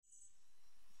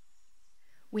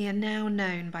we are now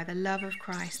known by the love of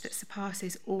Christ that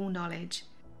surpasses all knowledge,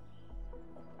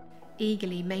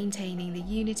 eagerly maintaining the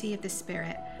unity of the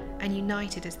Spirit and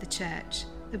united as the church,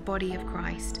 the body of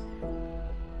Christ,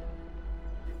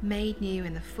 made new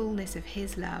in the fullness of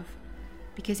his love,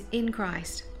 because in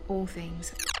Christ all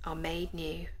things are made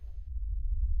new.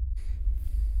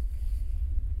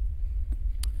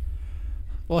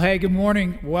 Well, hey, good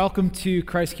morning. Welcome to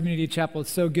Christ Community Chapel.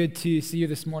 It's so good to see you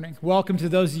this morning. Welcome to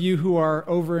those of you who are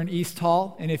over in East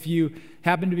Hall. And if you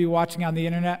happen to be watching on the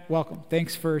internet, welcome.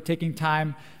 Thanks for taking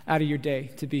time out of your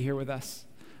day to be here with us.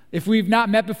 If we've not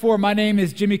met before, my name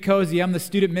is Jimmy Cozy. I'm the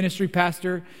student ministry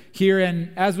pastor here.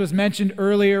 And as was mentioned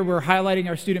earlier, we're highlighting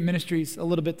our student ministries a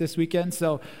little bit this weekend.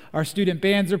 So our student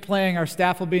bands are playing, our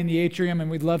staff will be in the atrium,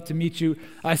 and we'd love to meet you,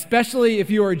 especially if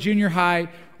you are a junior high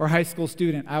or high school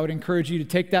student. I would encourage you to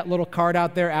take that little card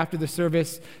out there after the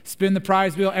service, spin the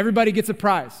prize wheel. Everybody gets a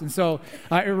prize. And so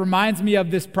it reminds me of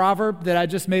this proverb that I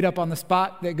just made up on the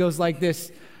spot that goes like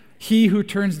this: he who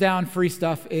turns down free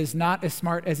stuff is not as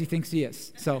smart as he thinks he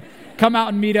is. So come out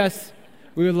and meet us.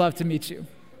 We would love to meet you.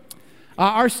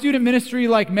 Our student ministry,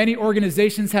 like many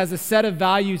organizations, has a set of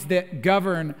values that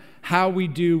govern how we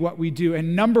do what we do.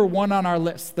 And number one on our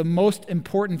list, the most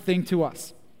important thing to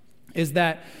us, is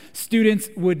that students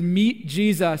would meet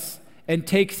Jesus and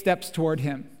take steps toward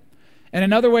him. And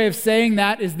another way of saying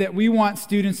that is that we want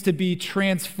students to be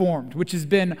transformed, which has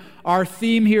been our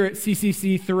theme here at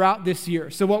CCC throughout this year.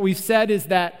 So what we've said is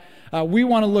that we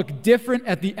want to look different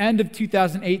at the end of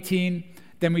 2018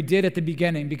 than we did at the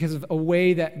beginning because of a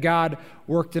way that God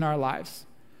worked in our lives.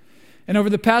 And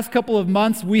over the past couple of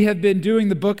months, we have been doing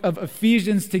the book of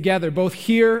Ephesians together, both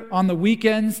here on the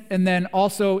weekends and then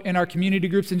also in our community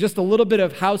groups. And just a little bit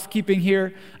of housekeeping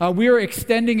here. We are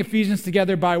extending Ephesians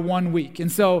together by 1 week.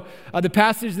 And so the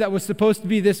passage that was supposed to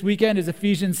be this weekend is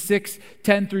Ephesians 6,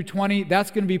 10 through 20. That's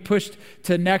going to be pushed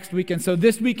to next week. And so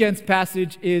this weekend's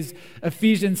passage is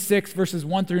Ephesians 6, verses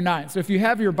 1 through 9. So if you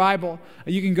have your Bible,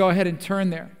 you can go ahead and turn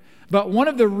there. But one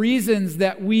of the reasons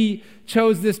that we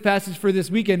chose this passage for this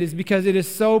weekend is because it is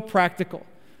so practical.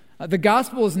 The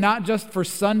gospel is not just for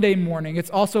Sunday morning, it's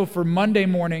also for Monday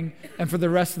morning and for the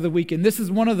rest of the week. And this is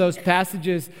one of those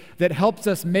passages that helps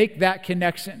us make that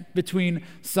connection between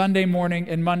Sunday morning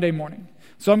and Monday morning.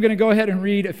 So I'm going to go ahead and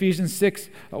read Ephesians 6,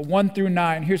 1 through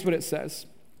 9. Here's what it says.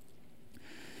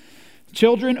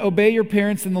 Children, obey your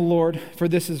parents in the Lord, for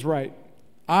this is right.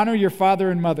 Honor your father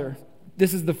and mother.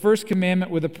 This is the first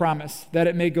commandment with a promise, that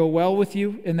it may go well with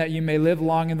you and that you may live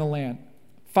long in the land.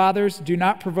 Fathers, do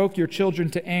not provoke your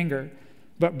children to anger,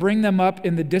 but bring them up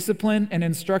in the discipline and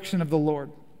instruction of the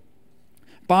Lord.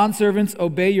 Bondservants,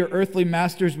 obey your earthly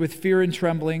masters with fear and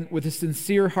trembling, with a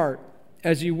sincere heart,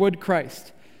 as you would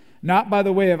Christ, not by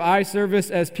the way of eye service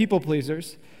as people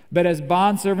pleasers, but as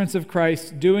bondservants of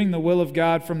Christ, doing the will of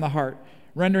God from the heart,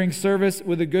 rendering service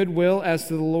with a good will as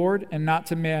to the Lord and not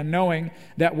to man, knowing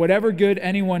that whatever good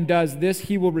anyone does, this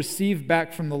he will receive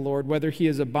back from the Lord, whether he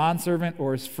is a bondservant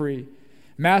or is free.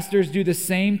 Masters, do the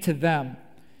same to them,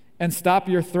 and stop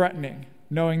your threatening,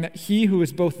 knowing that he who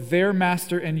is both their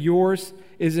master and yours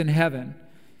is in heaven,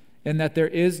 and that there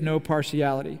is no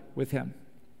partiality with him.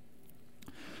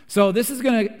 So this is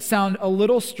going to sound a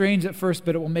little strange at first,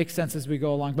 but it will make sense as we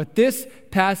go along. But this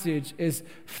passage is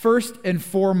first and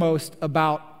foremost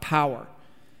about power.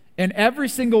 And every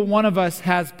single one of us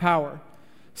has power.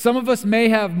 Some of us may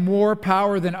have more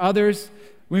power than others.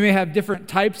 We may have different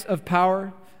types of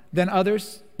power than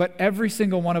others, but every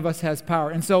single one of us has power.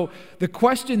 And so the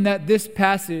question that this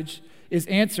passage is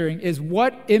answering is,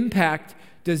 what impact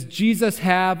does Jesus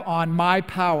have on my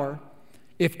power,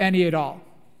 if any at all?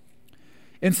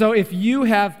 And so if you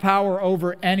have power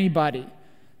over anybody,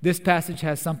 this passage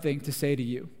has something to say to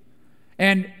you.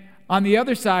 And on the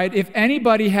other side, if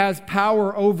anybody has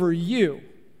power over you,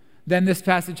 then this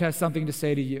passage has something to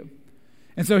say to you.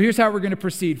 And so here's how we're going to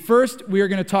proceed. First, we are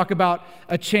going to talk about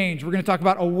a change. We're going to talk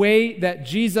about a way that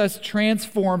Jesus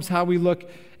transforms how we look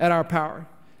at our power.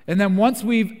 And then once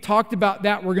we've talked about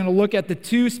that, we're going to look at the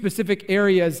two specific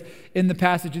areas in the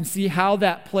passage and see how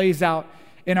that plays out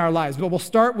in our lives. But we'll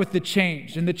start with the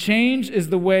change. And the change is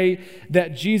the way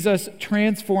that Jesus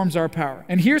transforms our power.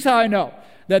 And here's how I know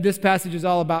that this passage is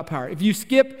all about power. If you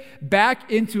skip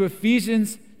back into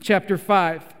Ephesians chapter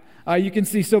 5, you can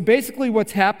see, so basically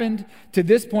what's happened to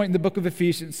this point in the book of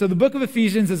Ephesians. So the book of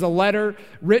Ephesians is a letter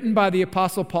written by the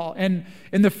Apostle Paul. And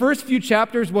in the first few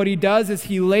chapters, what he does is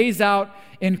he lays out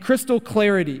in crystal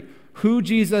clarity who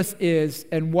Jesus is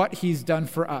and what he's done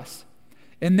for us.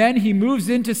 And then he moves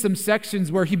into some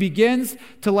sections where he begins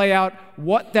to lay out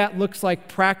what that looks like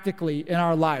practically in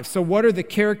our lives. So what are the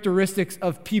characteristics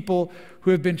of people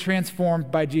who have been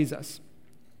transformed by Jesus?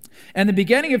 And the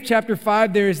beginning of chapter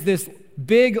 5, there's this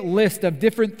big list of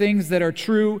different things that are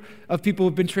true of people who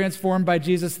have been transformed by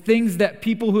Jesus, things that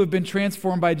people who have been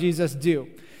transformed by Jesus do.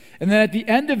 And then at the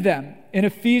end of them, in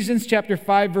Ephesians chapter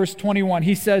 5, verse 21,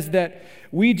 he says that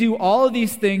we do all of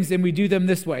these things and we do them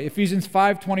this way. Ephesians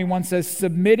 5:21 says,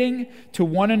 submitting to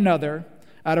one another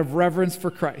out of reverence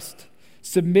for Christ.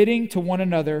 Submitting to one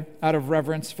another out of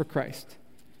reverence for Christ.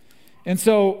 And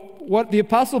so what the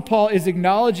Apostle Paul is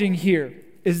acknowledging here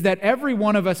is that every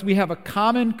one of us, we have a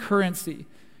common currency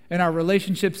in our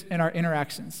relationships and our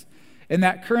interactions. And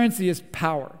that currency is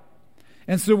power.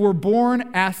 And so we're born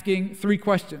asking 3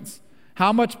 questions.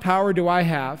 How much power do I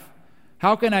have?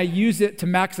 How can I use it to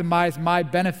maximize my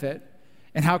benefit?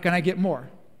 And how can I get more?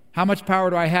 How much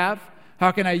power do I have?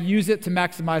 How can I use it to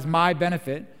maximize my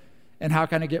benefit? And how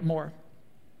can I get more?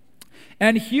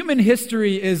 And human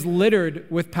history is littered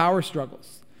with power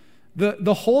struggles.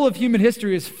 The whole of human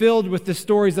history is filled with the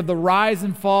stories of the rise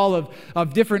and fall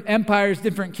of different empires,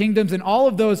 different kingdoms, and all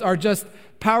of those are just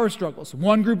power struggles.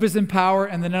 One group is in power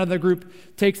and then another group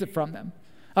takes it from them.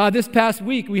 This past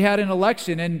week, we had an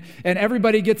election, and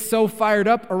everybody gets so fired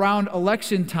up around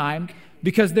election time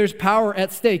because there's power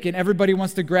at stake, and everybody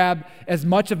wants to grab as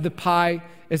much of the pie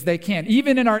as they can.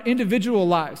 Even in our individual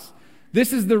lives,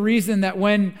 this is the reason that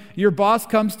when your boss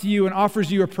comes to you and offers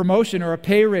you a promotion or a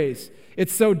pay raise,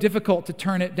 it's so difficult to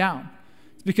turn it down.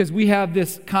 It's because we have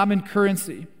this common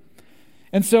currency.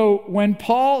 And so when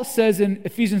Paul says in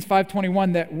Ephesians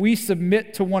 5:21 that we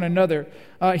submit to one another,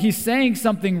 he's saying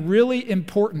something really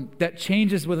important that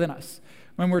changes within us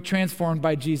when we're transformed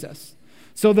by Jesus.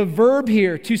 So the verb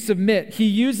here, to submit, he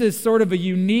uses sort of a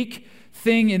unique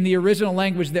thing in the original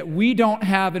language that we don't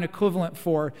have an equivalent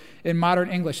for in modern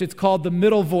English. It's called the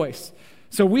middle voice.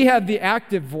 So we have the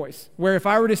active voice, where if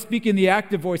I were to speak in the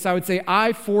active voice, I would say,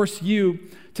 I force you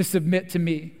to submit to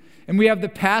me. And we have the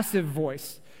passive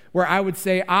voice, where I would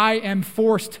say, I am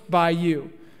forced by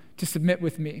you to submit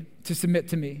with me, to submit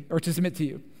to me, or to submit to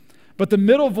you. But the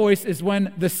middle voice is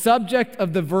when the subject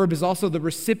of the verb is also the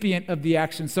recipient of the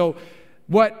action. So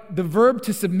what the verb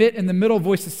to submit in the middle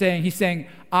voice is saying, he's saying,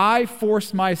 I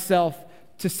force myself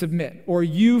to submit, or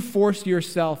you force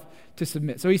yourself to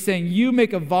submit. So he's saying, you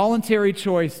make a voluntary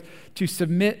choice to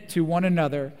submit to one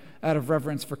another out of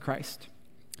reverence for Christ.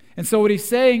 And so what he's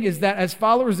saying is that as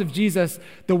followers of Jesus,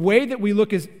 the way that we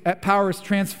look at power is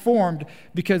transformed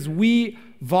because we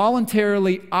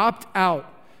voluntarily opt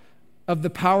out of the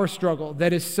power struggle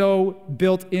that is so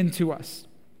built into us.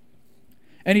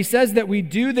 And he says that we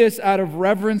do this out of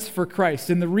reverence for Christ.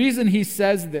 And the reason he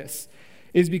says this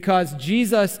is because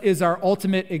Jesus is our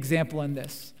ultimate example in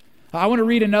this. I want to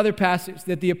read another passage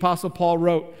that the Apostle Paul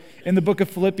wrote in the book of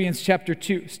Philippians chapter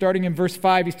 2. Starting in verse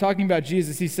 5, he's talking about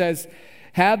Jesus. He says,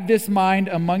 have this mind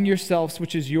among yourselves,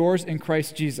 which is yours in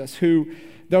Christ Jesus, who,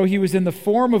 though he was in the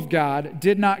form of God,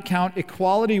 did not count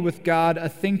equality with God a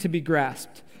thing to be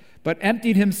grasped, but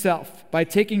emptied himself by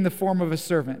taking the form of a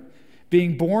servant,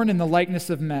 being born in the likeness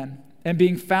of men, and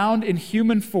being found in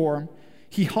human form,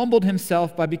 he humbled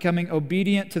himself by becoming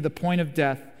obedient to the point of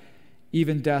death,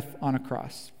 even death on a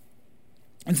cross.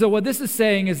 And so what this is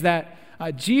saying is that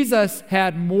Jesus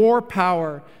had more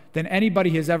power than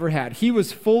anybody has ever had. He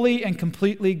was fully and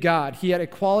completely God. He had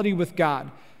equality with God.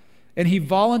 And he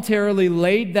voluntarily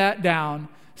laid that down,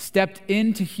 stepped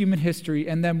into human history,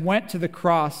 and then went to the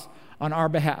cross on our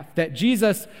behalf. That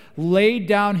Jesus laid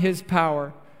down his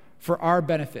power for our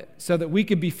benefit so that we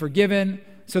could be forgiven,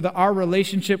 so that our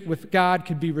relationship with God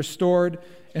could be restored,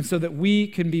 and so that we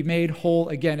can be made whole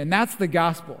again. And that's the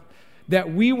gospel,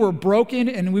 that we were broken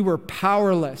and we were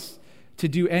powerless to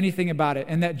do anything about it,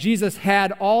 and that Jesus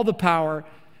had all the power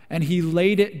and he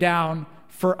laid it down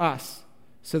for us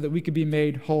so that we could be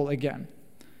made whole again.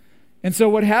 And so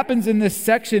what happens in this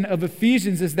section of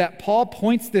Ephesians is that Paul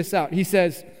points this out. He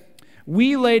says,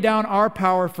 we lay down our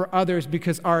power for others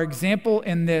because our example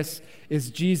in this is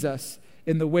Jesus,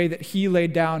 in the way that he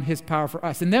laid down his power for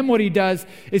us. And then what he does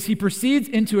is he proceeds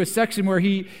into a section where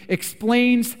he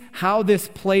explains how this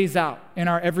plays out in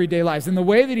our everyday lives. And the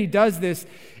way that he does this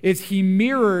is he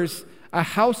mirrors a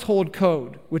household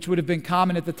code, which would have been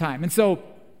common at the time. And so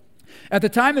at the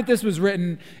time that this was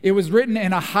written, it was written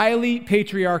in a highly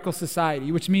patriarchal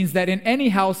society, which means that in any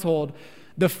household,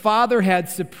 the father had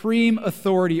supreme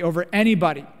authority over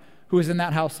anybody who was in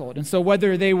that household. And so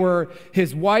whether they were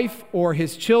his wife or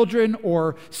his children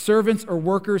or servants or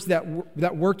workers that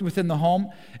worked within the home,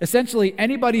 essentially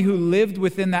anybody who lived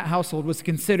within that household was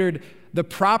considered the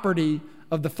property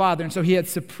of the father. And so he had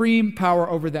supreme power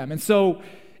over them. And so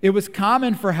it was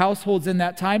common for households in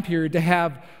that time period to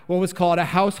have what was called a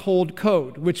household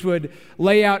code, which would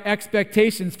lay out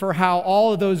expectations for how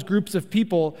all of those groups of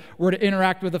people were to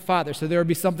interact with the father. So there would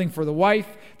be something for the wife,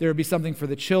 there would be something for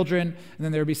the children, and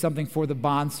then there would be something for the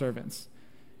bondservants.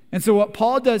 And so what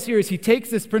Paul does here is he takes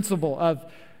this principle of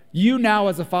you now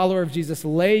as a follower of Jesus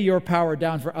lay your power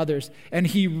down for others, and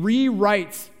he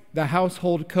rewrites the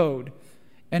household code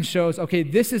and shows, okay,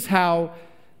 this is how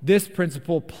this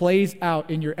principle plays out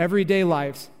in your everyday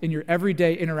lives, in your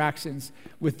everyday interactions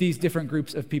with these different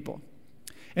groups of people.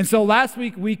 And so last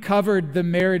week we covered the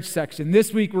marriage section.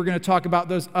 This week we're going to talk about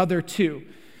those other two.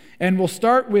 And we'll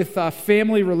start with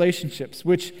family relationships,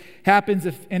 which happens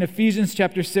in Ephesians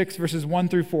chapter 6, verses 1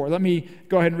 through 4. Let me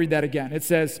go ahead and read that again. It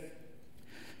says,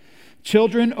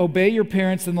 "Children, obey your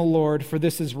parents in the Lord, for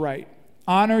this is right.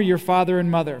 Honor your father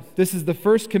and mother. This is the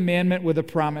first commandment with a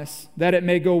promise, that it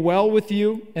may go well with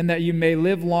you and that you may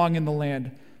live long in the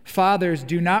land. Fathers,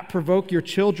 do not provoke your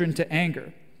children to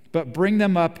anger, but bring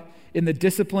them up in the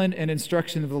discipline and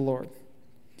instruction of the Lord."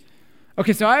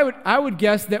 Okay, so I would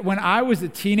guess that when I was a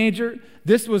teenager,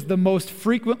 this was the most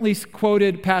frequently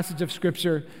quoted passage of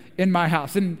Scripture in my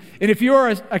house. And if you're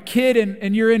a kid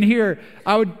and you're in here,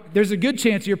 there's a good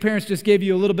chance your parents just gave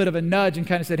you a little bit of a nudge and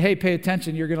kind of said, hey, pay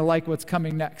attention, you're going to like what's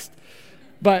coming next.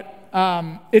 But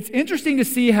it's interesting to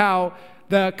see how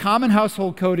the common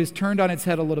household code is turned on its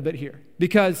head a little bit here.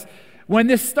 Because when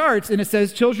this starts and it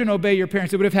says, children, obey your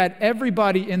parents, it would have had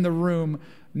everybody in the room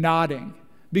nodding.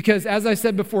 Because as I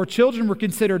said before, children were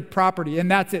considered property,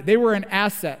 and that's it. They were an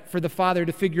asset for the father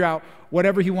to figure out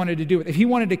whatever he wanted to do with. If he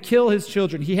wanted to kill his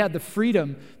children, he had the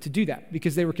freedom to do that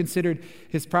because they were considered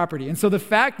his property. And so the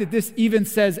fact that this even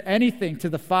says anything to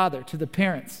the father, to the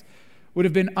parents, would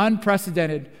have been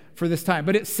unprecedented for this time.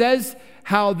 But it says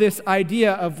how this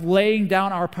idea of laying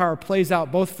down our power plays out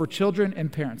both for children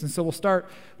and parents. And so we'll start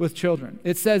with children.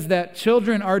 It says that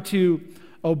children are to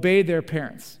obey their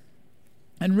parents.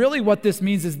 And really what this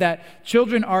means is that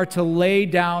children are to lay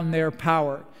down their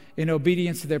power in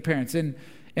obedience to their parents.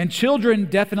 And children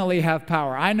definitely have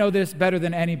power. I know this better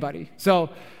than anybody.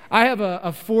 So I have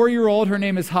a 4-year-old, her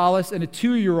name is Hollis, and a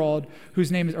 2-year-old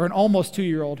or an almost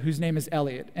 2-year-old whose name is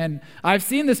Elliot. And I've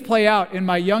seen this play out in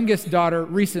my youngest daughter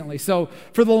recently. So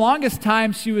for the longest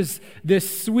time, she was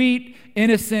this sweet,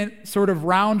 innocent, sort of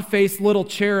round-faced little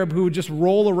cherub who would just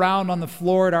roll around on the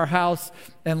floor at our house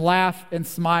and laugh and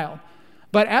smile.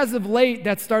 But as of late,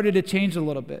 that started to change a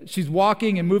little bit. She's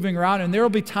walking and moving around, and there will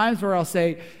be times where I'll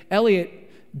say,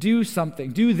 Elliot, do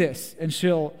something, do this. And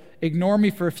she'll ignore me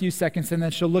for a few seconds, and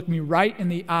then she'll look me right in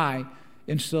the eye,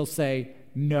 and she'll say,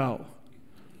 no.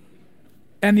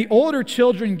 And the older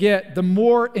children get, the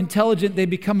more intelligent they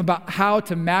become about how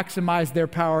to maximize their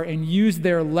power and use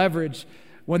their leverage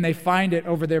when they find it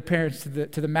over their parents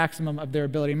to the maximum of their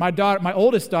ability. My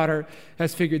oldest daughter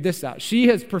has figured this out. She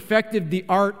has perfected the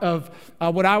art of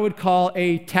what I would call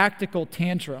a tactical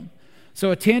tantrum. So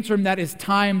a tantrum that is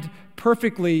timed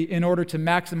perfectly in order to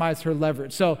maximize her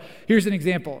leverage. So here's an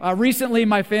example. Recently,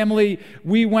 my family,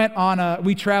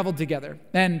 we traveled together.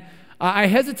 And I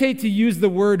hesitate to use the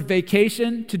word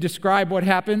vacation to describe what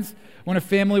happens when a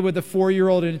family with a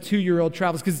 4-year-old and a 2-year-old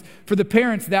travels, because for the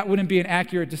parents, that wouldn't be an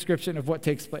accurate description of what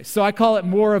takes place. So I call it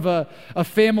more of a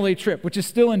family trip, which is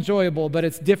still enjoyable, but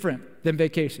it's different than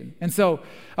vacation. And so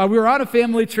we were on a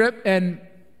family trip, and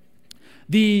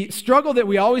the struggle that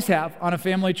we always have on a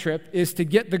family trip is to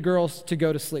get the girls to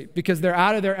go to sleep because they're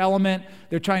out of their element.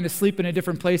 They're trying to sleep in a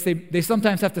different place. They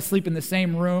sometimes have to sleep in the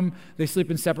same room. They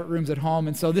sleep in separate rooms at home.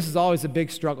 And so this is always a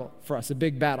big struggle for us, a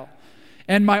big battle.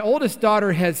 And my oldest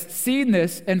daughter has seen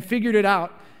this and figured it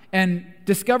out and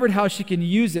discovered how she can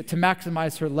use it to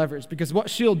maximize her leverage. Because what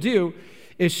she'll do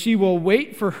is she will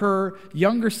wait for her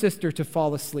younger sister to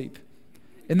fall asleep.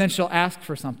 And then she'll ask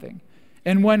for something.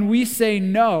 And when we say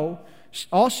no,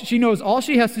 she knows all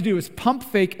she has to do is pump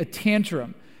fake a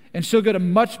tantrum. And she'll get a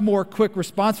much more quick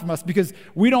response from us because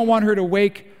we don't want her to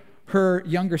wake her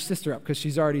younger sister up because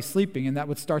she's already sleeping. And that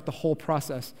would start the whole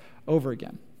process over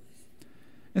again.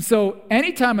 And so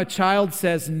anytime a child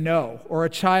says no, or a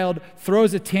child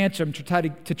throws a tantrum to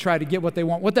try to get what they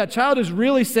want, what that child is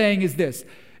really saying is this: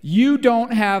 you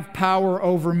don't have power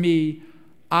over me,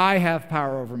 I have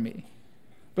power over me.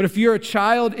 But if you're a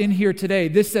child in here today,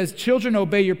 this says, children,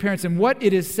 obey your parents. And what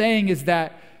it is saying is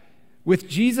that with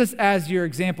Jesus as your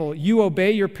example, you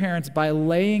obey your parents by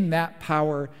laying that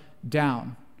power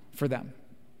down for them.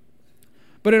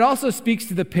 But it also speaks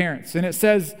to the parents. And it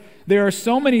says there are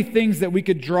so many things that we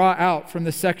could draw out from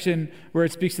the section where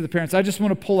it speaks to the parents. I just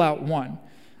want to pull out one.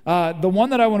 The one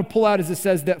that I want to pull out is it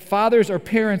says that fathers or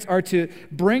parents are to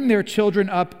bring their children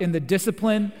up in the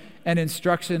discipline and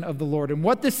instruction of the Lord. And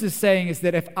what this is saying is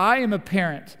that if I am a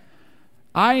parent,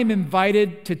 I am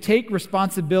invited to take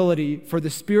responsibility for the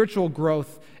spiritual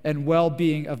growth and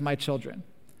well-being of my children.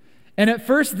 And at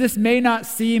first, this may not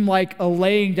seem like a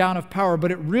laying down of power,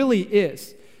 but it really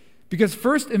is. Because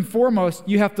first and foremost,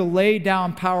 you have to lay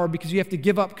down power because you have to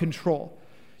give up control.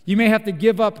 You may have to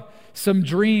give up some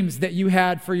dreams that you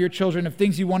had for your children of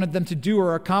things you wanted them to do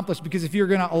or accomplish, because if you're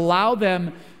going to allow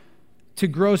them to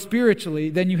grow spiritually,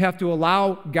 then you have to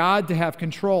allow God to have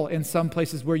control in some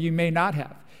places where you may not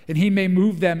have. And he may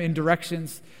move them in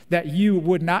directions that you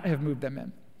would not have moved them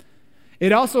in.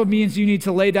 It also means you need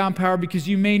to lay down power because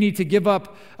you may need to give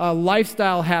up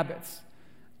lifestyle habits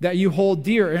that you hold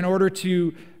dear in order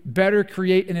to better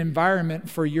create an environment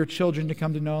for your children to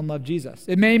come to know and love Jesus.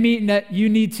 It may mean that you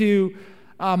need to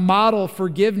model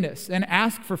forgiveness and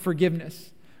ask for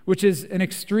forgiveness, which is an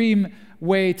extreme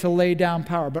way to lay down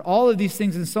power. But all of these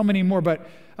things and so many more. But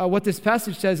what this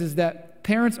passage says is that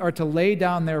parents are to lay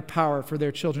down their power for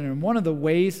their children. And one of the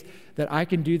ways that I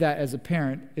can do that as a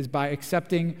parent is by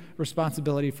accepting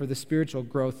responsibility for the spiritual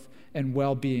growth and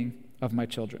well-being of my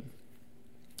children.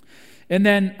 And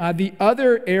then the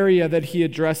other area that he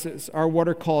addresses are what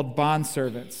are called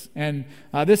bondservants. And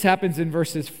this happens in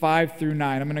verses 5 through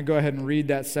 9. I'm going to go ahead and read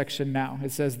that section now.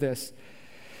 It says this: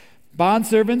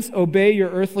 "Bondservants, obey your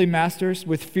earthly masters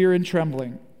with fear and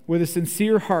trembling, with a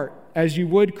sincere heart, as you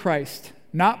would Christ,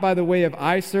 not by the way of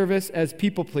eye service as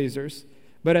people pleasers,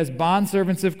 but as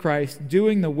bondservants of Christ,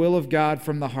 doing the will of God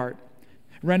from the heart,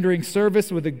 rendering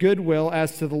service with a good will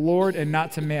as to the Lord and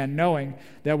not to man, knowing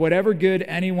that whatever good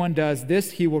anyone does,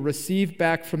 this he will receive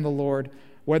back from the Lord,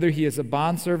 whether he is a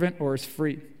bondservant or is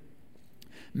free.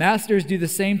 Masters, do the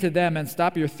same to them and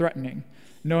stop your threatening,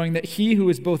 knowing that he who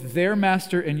is both their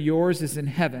master and yours is in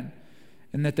heaven,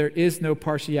 and that there is no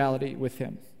partiality with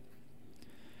him."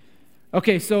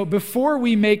 Okay, so before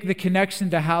we make the connection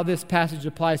to how this passage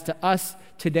applies to us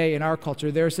today in our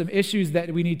culture, there are some issues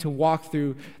that we need to walk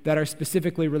through that are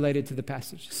specifically related to the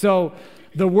passage. So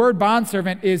the word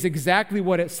bondservant is exactly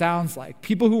what it sounds like.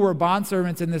 People who were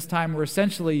bondservants in this time were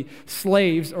essentially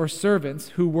slaves or servants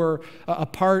who were a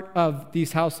part of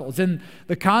these households. And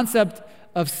the concept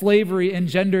of slavery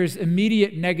engenders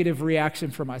immediate negative reaction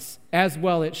from us, as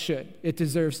well it should. It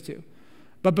deserves to.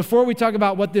 But before we talk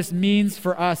about what this means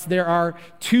for us, there are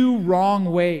two wrong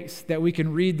ways that we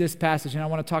can read this passage, and I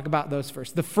want to talk about those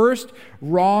first. The first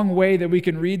wrong way that we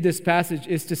can read this passage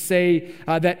is to say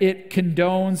that it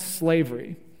condones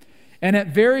slavery. And at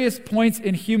various points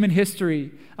in human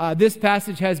history, this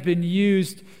passage has been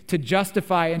used to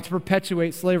justify and to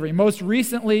perpetuate slavery. Most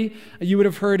recently, you would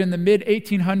have heard in the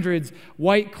mid-1800s,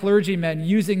 white clergymen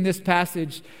using this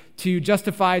passage to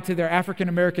justify to their African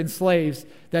American slaves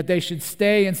that they should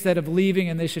stay instead of leaving,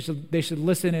 and they should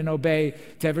listen and obey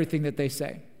to everything that they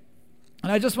say.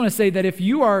 And I just want to say that if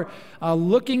you are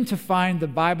looking to find the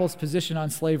Bible's position on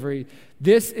slavery,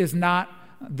 this is not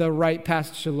the right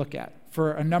passage to look at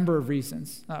for a number of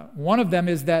reasons. One of them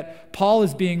is that Paul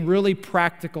is being really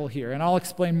practical here, and I'll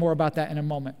explain more about that in a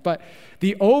moment. But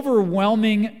the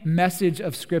overwhelming message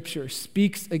of Scripture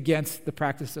speaks against the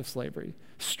practice of slavery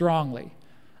strongly.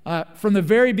 From the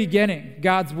very beginning,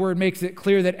 God's word makes it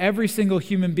clear that every single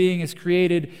human being is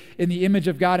created in the image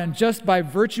of God, and just by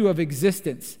virtue of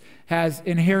existence has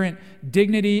inherent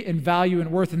dignity and value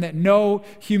and worth, and that no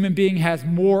human being has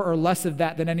more or less of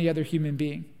that than any other human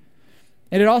being.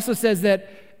 And it also says that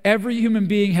every human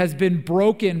being has been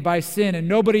broken by sin, and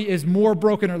nobody is more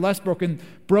broken or less broken.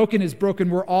 Broken is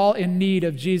broken. We're all in need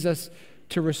of Jesus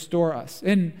to restore us.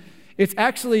 And it's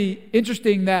actually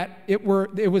interesting that it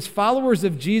was followers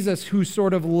of Jesus who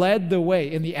sort of led the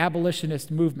way in the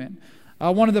abolitionist movement.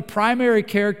 One of the primary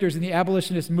characters in the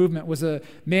abolitionist movement was a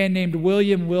man named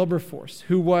William Wilberforce,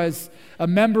 who was a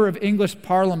member of English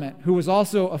Parliament, who was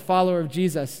also a follower of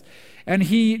Jesus. And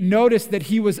he noticed that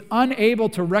he was unable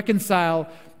to reconcile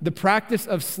the practice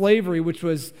of slavery, which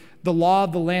was the law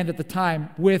of the land at the time,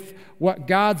 with what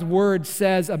God's word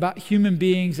says about human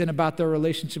beings and about their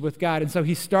relationship with God. And so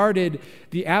he started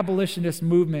the abolitionist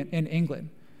movement in England.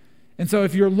 And so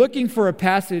if you're looking for a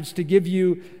passage to give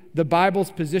you the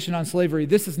Bible's position on slavery,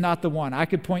 this is not the one. I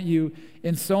could point you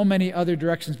in so many other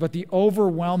directions, but the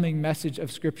overwhelming message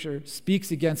of Scripture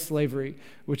speaks against slavery,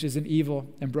 which is an evil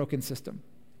and broken system.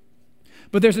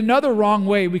 But there's another wrong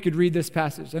way we could read this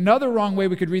passage. Another wrong way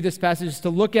we could read this passage is to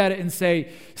look at it and say,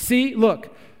 see,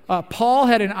 look, Paul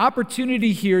had an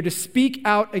opportunity here to speak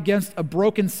out against a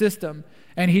broken system,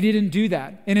 and he didn't do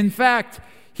that. And in fact,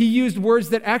 he used words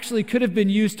that actually could have been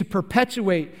used to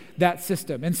perpetuate that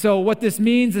system. And so what this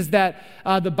means is that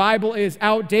the Bible is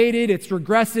outdated, it's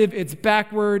regressive, it's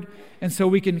backward, and so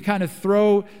we can kind of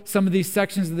throw some of these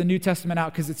sections of the New Testament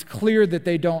out because it's clear that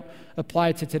they don't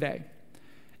apply to today.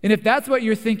 And if that's what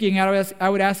you're thinking, I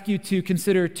would ask you to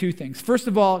consider two things. First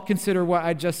of all, consider what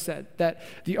I just said, that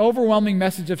the overwhelming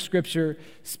message of Scripture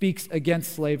speaks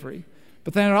against slavery.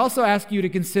 But then I'd also ask you to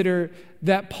consider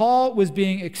that Paul was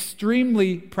being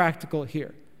extremely practical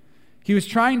here. He was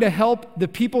trying to help the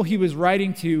people he was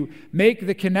writing to make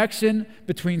the connection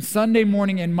between Sunday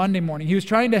morning and Monday morning. He was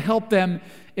trying to help them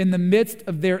in the midst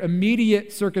of their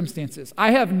immediate circumstances.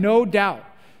 I have no doubt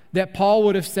that Paul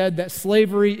would have said that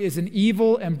slavery is an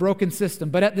evil and broken system,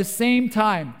 but at the same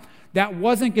time, that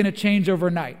wasn't going to change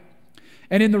overnight.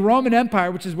 And in the Roman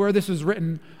Empire, which is where this was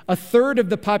written, a third of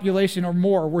the population or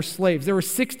more were slaves. There were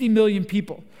 60 million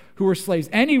people who were slaves.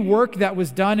 Any work that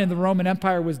was done in the Roman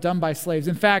Empire was done by slaves.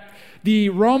 In fact, the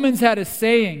Romans had a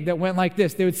saying that went like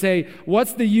this. They would say,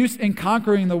 "What's the use in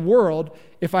conquering the world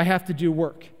if I have to do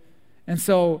work?" And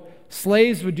so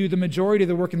slaves would do the majority of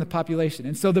the work in the population.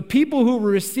 And so the people who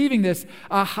were receiving this,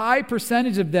 a high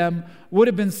percentage of them would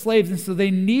have been slaves. And so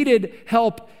they needed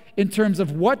help in terms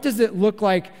of what does it look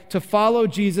like to follow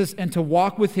Jesus and to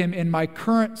walk with him in my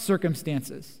current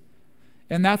circumstances.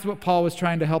 And that's what Paul was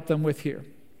trying to help them with here.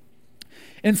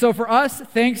 And so for us,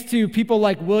 thanks to people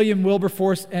like William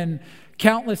Wilberforce and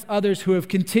countless others who have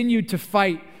continued to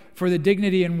fight for the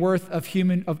dignity and worth of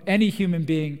any human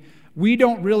being, we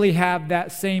don't really have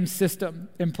that same system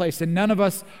in place. And none of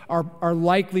us are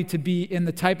likely to be in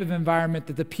the type of environment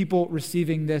that the people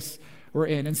receiving this were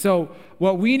in. And so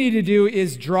what we need to do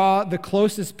is draw the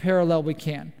closest parallel we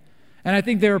can. And I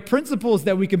think there are principles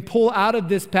that we can pull out of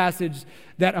this passage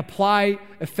that apply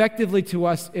effectively to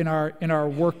us in our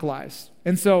work lives.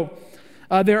 And so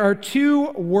there are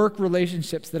two work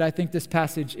relationships that I think this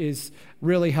passage is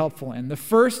really helpful in. The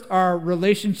first are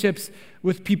relationships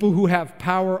with people who have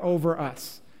power over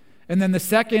us. And then the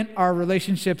second are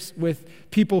relationships with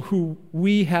people who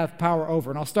we have power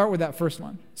over. And I'll start with that first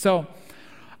one. So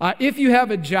if you have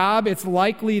a job, it's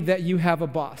likely that you have a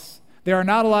boss. There are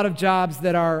not a lot of jobs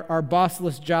that are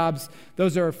bossless jobs.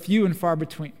 Those are few and far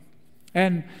between.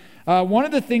 And one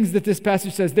of the things that this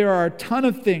passage says, there are a ton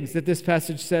of things that this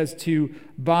passage says to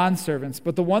bondservants,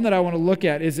 but the one that I want to look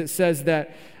at is it says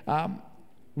that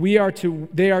they are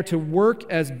to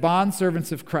work as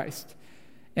bondservants of Christ.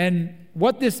 And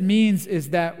what this means is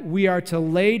that we are to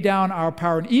lay down our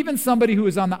power. And even somebody who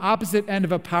is on the opposite end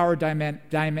of a power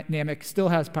dynamic still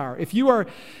has power. If you are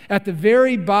at the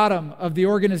very bottom of the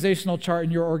organizational chart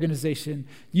in your organization,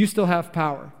 you still have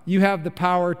power. You have the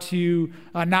power to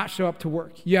not show up to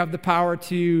work. You have the power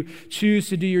to choose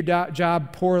to do your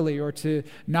job poorly or to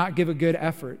not give a good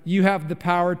effort. You have the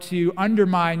power to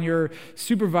undermine your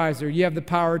supervisor. You have the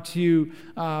power to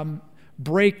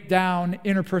break down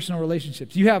interpersonal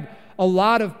relationships. You have a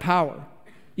lot of power,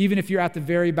 even if you're at the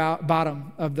very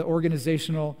bottom of the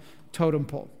organizational totem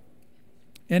pole.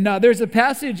 And there's a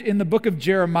passage in the book of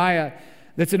Jeremiah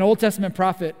that's an Old Testament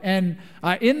prophet. And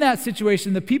in that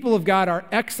situation, the people of God are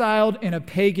exiled in a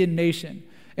pagan nation.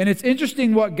 And it's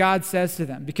interesting what God says to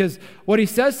them, because what he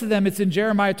says to them, it's in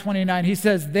Jeremiah 29. He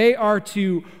says they are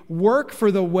to work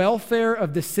for the welfare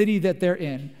of the city that they're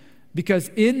in, because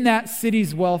in that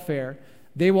city's welfare,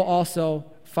 they will also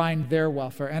find their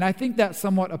welfare. And I think that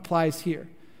somewhat applies here.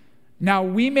 Now,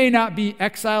 we may not be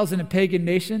exiles in a pagan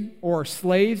nation or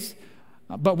slaves,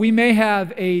 but we may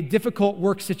have a difficult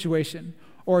work situation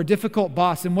or a difficult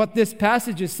boss. And what this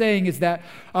passage is saying is that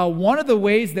one of the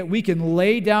ways that we can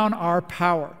lay down our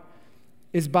power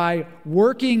is by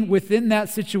working within that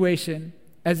situation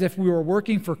as if we were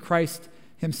working for Christ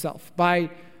himself, by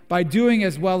doing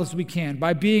as well as we can,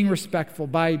 by being respectful,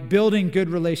 by building good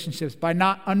relationships, by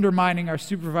not undermining our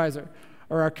supervisor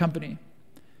or our company.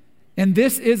 And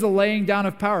this is a laying down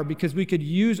of power, because we could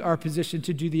use our position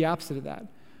to do the opposite of that.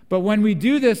 But when we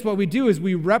do this, what we do is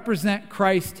we represent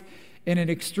Christ in an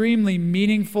extremely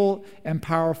meaningful and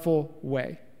powerful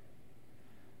way.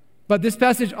 But this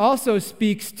passage also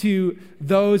speaks to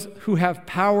those who have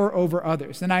power over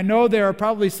others. And I know there are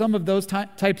probably some of those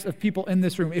types of people in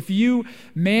this room. If you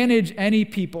manage any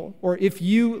people or if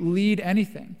you lead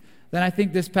anything, then I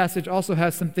think this passage also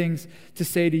has some things to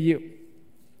say to you.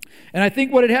 And I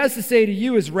think what it has to say to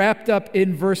you is wrapped up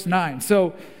in verse 9.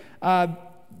 So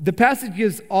the passage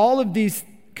gives all of these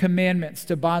commandments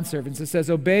to bondservants. It says,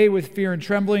 obey with fear and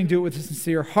trembling, do it with a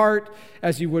sincere heart,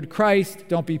 as you would Christ.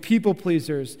 Don't be people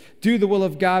pleasers. Do the will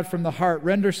of God from the heart.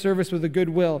 Render service with a good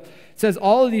will. It says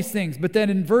all of these things. But then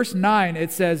in verse 9,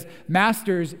 it says,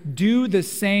 masters, do the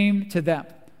same to them.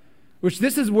 which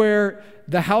this is where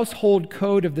the household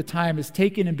code of the time is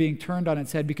taken and being turned on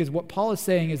its head, because what Paul is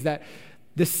saying is that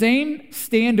the same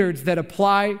standards that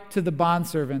apply to the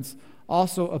bondservants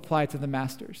also apply to the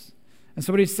masters. And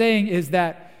so what he's saying is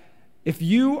that if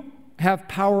you have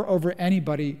power over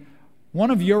anybody,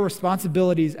 one of your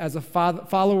responsibilities as a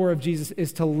follower of Jesus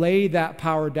is to lay that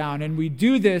power down. And we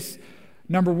do this,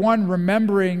 number one,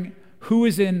 remembering who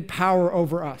is in power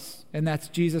over us, and that's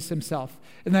Jesus himself.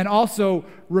 And then also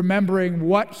remembering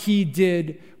what he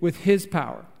did with his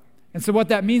power. And so what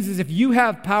that means is if you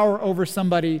have power over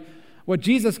somebody, what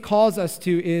Jesus calls us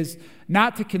to is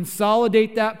not to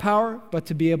consolidate that power, but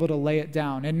to be able to lay it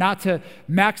down, and not to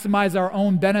maximize our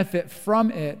own benefit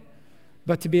from it,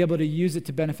 but to be able to use it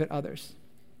to benefit others.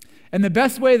 And the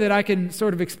best way that I can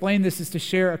sort of explain this is to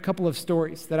share a couple of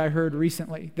stories that I heard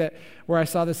recently where I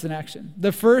saw this in action.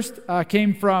 The first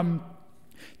came from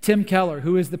Tim Keller,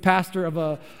 who is the pastor of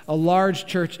a large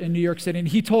church in New York City. And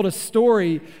he told a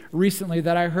story recently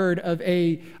that I heard of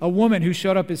a woman who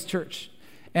showed up at his church.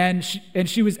 And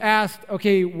she was asked,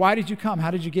 okay, why did you come?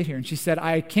 How did you get here? And she said,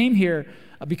 I came here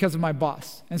because of my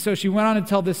boss. And so she went on to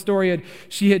tell this story.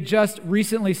 She had just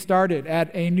recently started at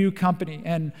a new company.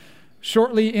 And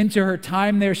shortly into her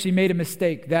time there, she made a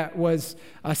mistake that was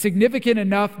significant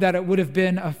enough that it would have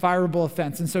been a fireable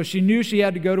offense. And so she knew she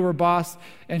had to go to her boss,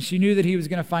 and she knew that he was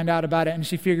going to find out about it. And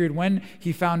she figured when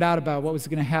he found out about what was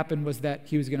going to happen was that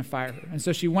he was going to fire her. And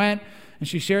so she went and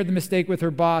she shared the mistake with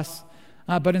her boss.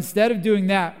 But instead of doing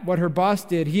that, what her boss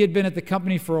did, he had been at the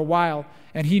company for a while,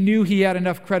 and he knew he had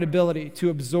enough credibility to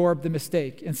absorb the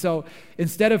mistake. And so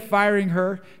instead of firing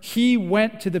her, he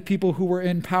went to the people who were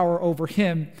in power over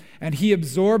him, and he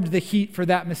absorbed the heat for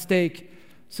that mistake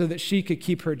so that she could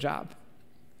keep her job.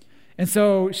 And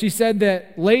so she said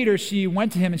that later she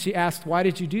went to him and she asked, why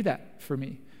did you do that for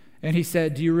me? And he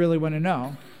said, do you really want to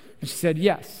know? And she said,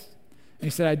 yes. And he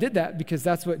said, I did that because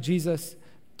that's what Jesus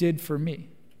did for me.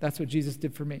 That's what Jesus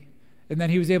did for me. And then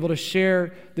he was able to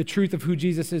share the truth of who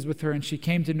Jesus is with her, and she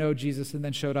came to know Jesus and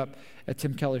then showed up at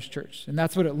Tim Keller's church. And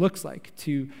that's what it looks like,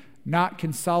 to not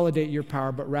consolidate your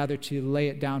power, but rather to lay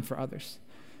it down for others.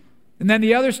 And then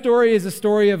the other story is a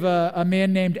story of a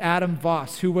man named Adam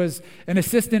Voss, who was an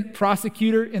assistant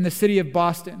prosecutor in the city of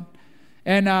Boston.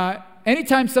 And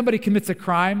anytime somebody commits a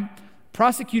crime,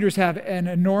 prosecutors have an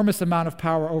enormous amount of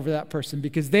power over that person,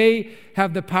 because they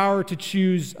have the power to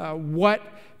choose what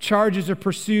charges are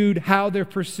pursued, how they're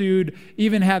pursued,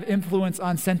 even have influence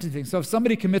on sentencing. So if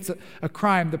somebody commits a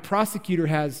crime, the prosecutor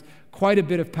has quite a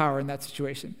bit of power in that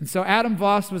situation. And so Adam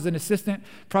Voss was an assistant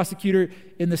prosecutor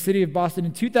in the city of Boston.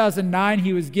 In 2009,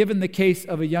 he was given the case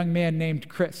of a young man named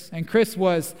Chris. And Chris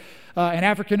was an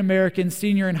African-American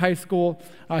senior in high school.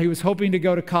 He was hoping to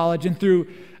go to college. And through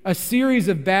a series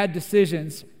of bad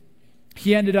decisions,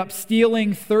 he ended up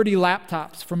stealing 30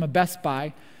 laptops from a Best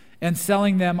Buy and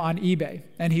selling them on eBay.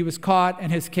 And he was caught,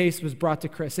 and his case was brought to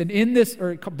Chris.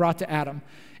 Brought to Adam.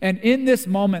 And in this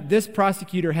moment, this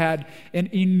prosecutor had an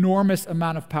enormous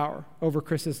amount of power over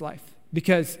Chris's life,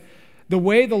 because the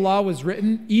way the law was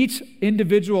written, each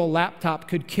individual laptop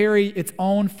could carry its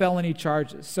own felony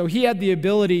charges. So he had the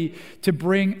ability to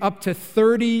bring up to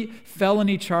 30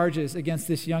 felony charges against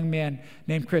this young man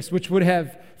named Chris, which would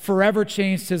have forever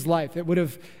changed his life. It would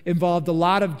have involved a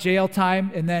lot of jail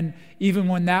time, and then even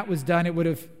when that was done, it would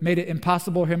have made it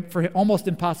almost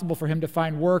impossible for him to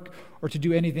find work or to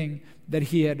do anything that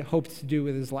he had hoped to do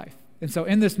with his life. And so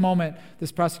in this moment,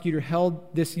 this prosecutor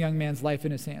held this young man's life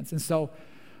in his hands. And so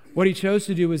what he chose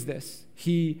to do was this.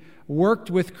 He worked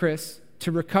with Chris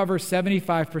to recover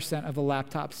 75% of the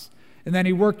laptops. And then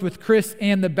he worked with Chris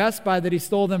and the Best Buy that he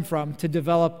stole them from to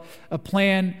develop a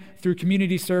plan through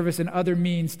community service and other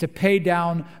means to pay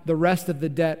down the rest of the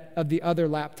debt of the other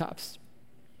laptops.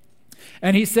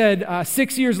 And he said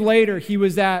 6 years later, he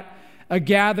was at a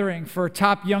gathering for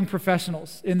top young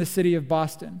professionals in the city of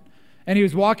Boston. And he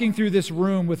was walking through this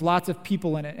room with lots of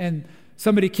people in it. And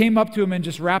somebody came up to him and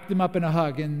just wrapped him up in a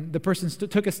hug. And the person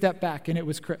took a step back, and it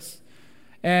was Chris.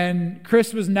 And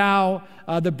Chris was now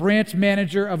the branch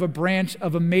manager of a branch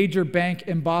of a major bank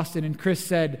in Boston. And Chris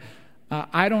said,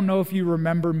 I don't know if you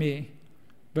remember me,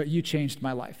 but you changed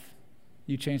my life.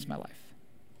 You changed my life.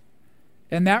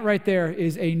 And that right there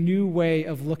is a new way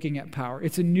of looking at power.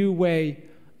 It's a new way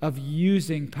of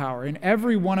using power. And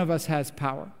every one of us has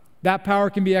power. That power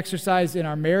can be exercised in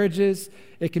our marriages.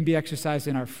 It can be exercised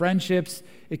in our friendships.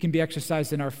 It can be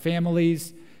exercised in our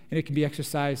families. And it can be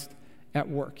exercised at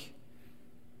work.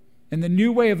 And the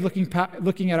new way of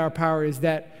looking at our power is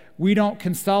that we don't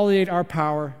consolidate our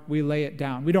power, we lay it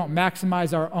down. We don't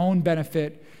maximize our own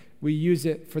benefit, we use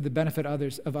it for the benefit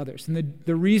of others. And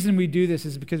the reason we do this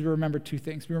is because we remember two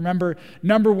things. We remember,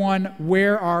 number one,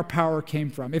 where our power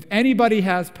came from. If anybody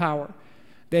has power,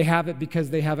 they have it because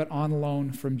they have it on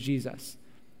loan from Jesus.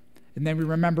 And then we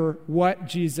remember what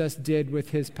Jesus did with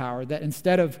his power, that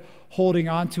instead of holding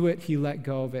on to it, he let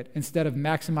go of it. Instead of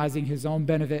maximizing his own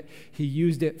benefit, he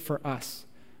used it for us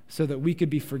so that we could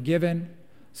be forgiven,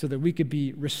 so that we could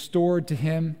be restored to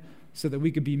him, so that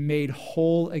we could be made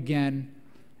whole again,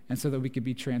 and so that we could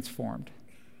be transformed.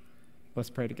 Let's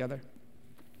pray together.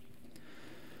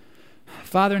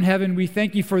 Father in heaven, we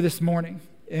thank you for this morning,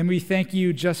 and we thank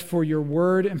you just for your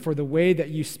word and for the way that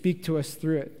you speak to us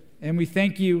through it. And we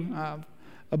thank you,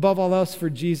 above all else, for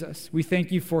Jesus. We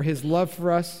thank you for his love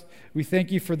for us. We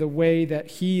thank you for the way that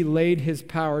he laid his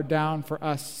power down for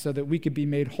us so that we could be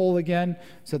made whole again,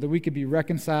 so that we could be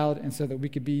reconciled, and so that we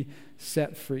could be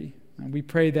set free. And we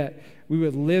pray that we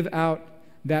would live out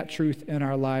that truth in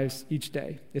our lives each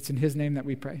day. It's in his name that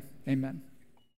we pray. Amen.